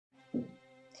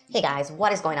Hey guys,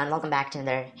 what is going on? Welcome back to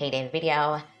another Hayden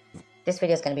video. This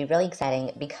video is going to be really exciting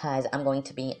because I'm going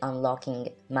to be unlocking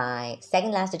my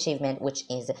second last achievement, which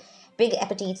is Big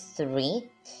Appetite 3.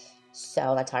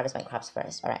 So let's harvest my crops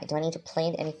first. Alright, do I need to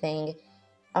plant anything?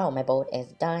 Oh, my boat is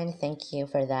done. Thank you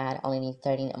for that. Only need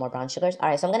 13 more brown sugars.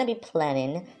 Alright, so I'm going to be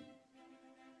planting.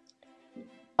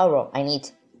 Oh, I need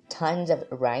tons of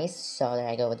rice. So there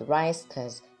I go with the rice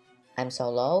because I'm so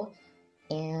low.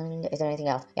 And is there anything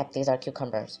else? Yep, these are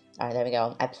cucumbers. Alright, there we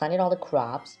go. I planted all the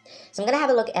crops. So I'm going to have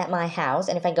a look at my house.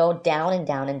 And if I go down and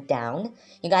down and down,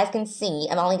 you guys can see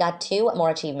I've only got 2 more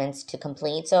achievements to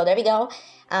complete. So there we go.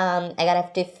 I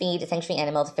got to feed sanctuary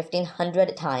animals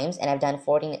 1,500 times. And I've done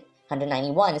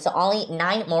 1,491. So only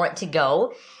 9 more to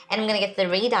go. And I'm going to get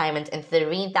 3 diamonds and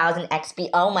 3,000 XP.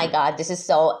 Oh my god, this is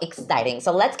so exciting.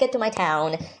 So let's get to my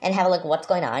town and have a look at what's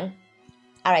going on.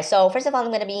 Alright, so first of all, I'm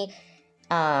going to be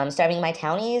starving my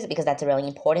townies, because that's a really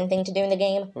important thing to do in the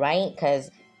game, right?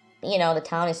 Because, you know, the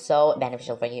town is so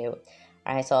beneficial for you.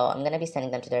 Alright, so I'm going to be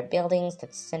sending them to their buildings.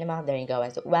 That's cinema. There you go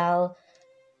as well.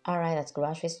 Alright, that's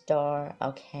grocery store.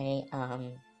 Okay,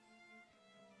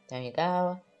 there you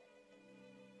go.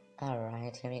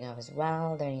 Alright, here we go as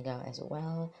well. There you go as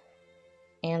well.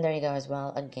 And there you go as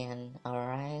well again.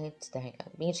 Alright, there you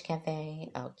go. Beach cafe.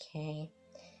 Okay.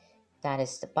 That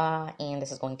is spa, and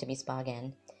this is going to be spa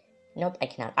again. Nope, I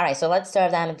cannot. Alright, so let's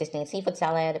serve them Disney seafood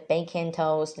salad, bacon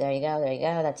toast. There you go, there you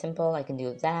go. That's simple. I can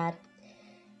do that.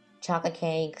 Chocolate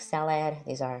cake, salad.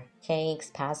 These are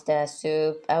cakes, pasta,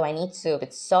 soup. Oh, I need soup.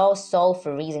 It's so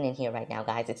freezing in here right now,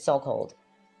 guys. It's so cold.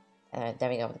 There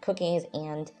we go with the cookies,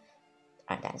 and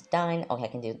alright, that is done. Okay, I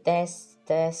can do this.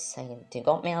 I can do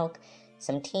goat milk,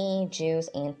 some tea, juice,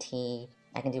 and tea.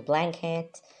 I can do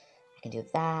blanket. I can do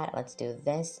that. Let's do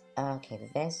this. Okay,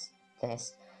 this.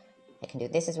 I can do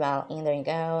this as well. And there you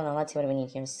go. Now let's see what we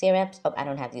need here. Syrups. Oh, I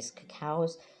don't have these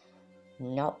cacaos.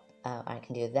 Nope. I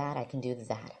can do that. I can do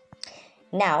that.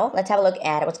 Now, let's have a look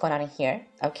at what's going on in here.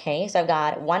 Okay, so I've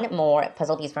got 1 more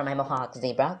puzzle piece for my Mohawk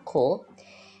zebra. Cool.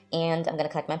 And I'm going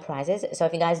to collect my prizes. So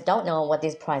if you guys don't know what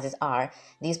these prizes are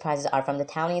from the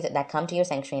townies that come to your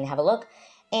sanctuary and have a look.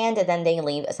 And then they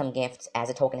leave some gifts as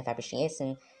a token of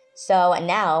appreciation. So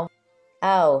now,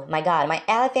 oh my god, my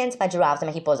elephants, my giraffes, and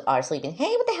my hippos are sleeping.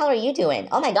 Hey, what the hell are you doing?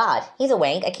 Oh my god, he's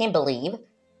awake. I can't believe.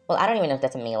 Well, I don't even know if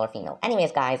that's a male or female.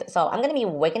 Anyways, guys, so I'm going to be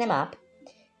waking him up.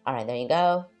 Alright, there you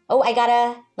go. Oh, I got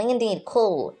a Lingendeed.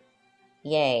 Cool.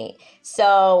 Yay.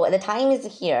 So, the time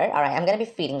is here. Alright, I'm going to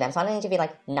be feeding them. So, I'm going to need to feed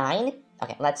like 9.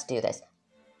 Okay, let's do this.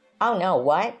 Oh no,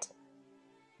 what?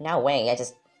 No way,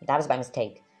 that was by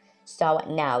mistake. So,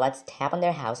 now, let's tap on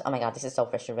their house. Oh my god, this is so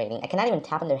frustrating. I cannot even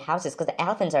tap on their houses because the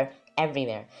elephants are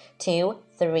everywhere. 2,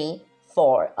 3,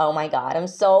 4. Oh my god, I'm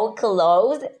so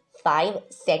close. 5,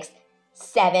 6,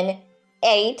 7,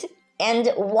 8, and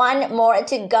 1 more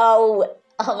to go.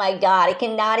 Oh my god, I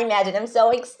cannot imagine. I'm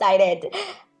so excited.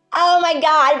 Oh my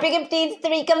god, Big Appetite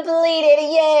 3 completed.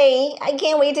 Yay. I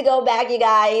can't wait to go back, you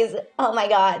guys. Oh my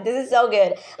god, this is so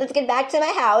good. Let's get back to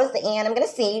my house, and I'm gonna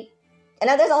see. And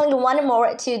now there's only 1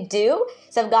 more to do.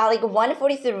 So I've got like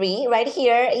 143 right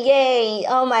here. Yay.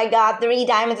 Oh my god. 3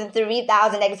 diamonds and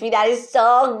 3,000 XP. That is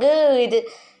so good.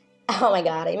 Oh my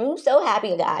god. I'm so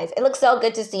happy, guys. It looks so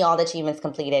good to see all the achievements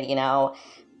completed, you know.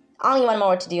 Only 1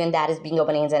 more to do, and that is Bingo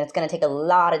Bonanza. And it's going to take a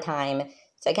lot of time.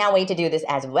 So I can't wait to do this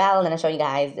as well. And then I'll show you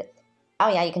guys. Oh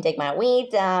yeah, you can take my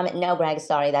wheat. No, Greg,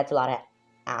 sorry. That's a lot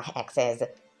of X's.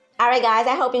 Alright guys,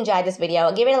 I hope you enjoyed this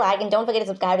video. Give it a like and don't forget to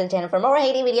subscribe to the channel for more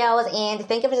Hayden videos. And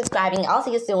thank you for subscribing. I'll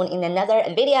see you soon in another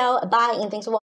video. Bye and thanks for watching.